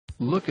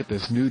Look at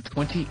this new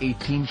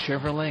 2018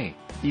 Chevrolet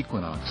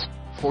Equinox.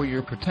 For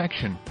your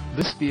protection,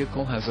 this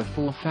vehicle has a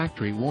full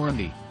factory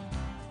warranty.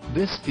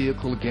 This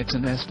vehicle gets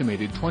an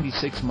estimated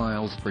 26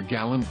 miles per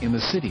gallon in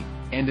the city,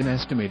 and an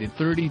estimated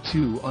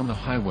 32 on the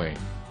highway.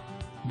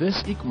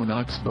 This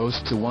Equinox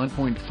boasts a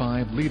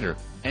 1.5-liter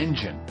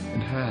engine,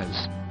 and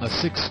has a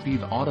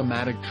 6-speed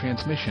automatic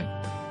transmission.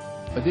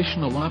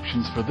 Additional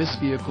options for this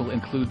vehicle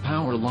include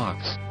power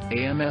locks,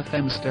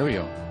 AM/FM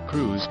stereo,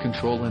 cruise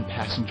control and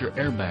passenger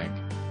airbag.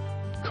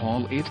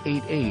 Call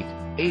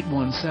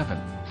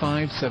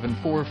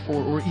 888-817-5744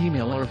 or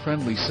email our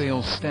friendly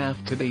sales staff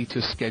today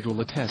to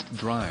schedule a test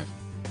drive.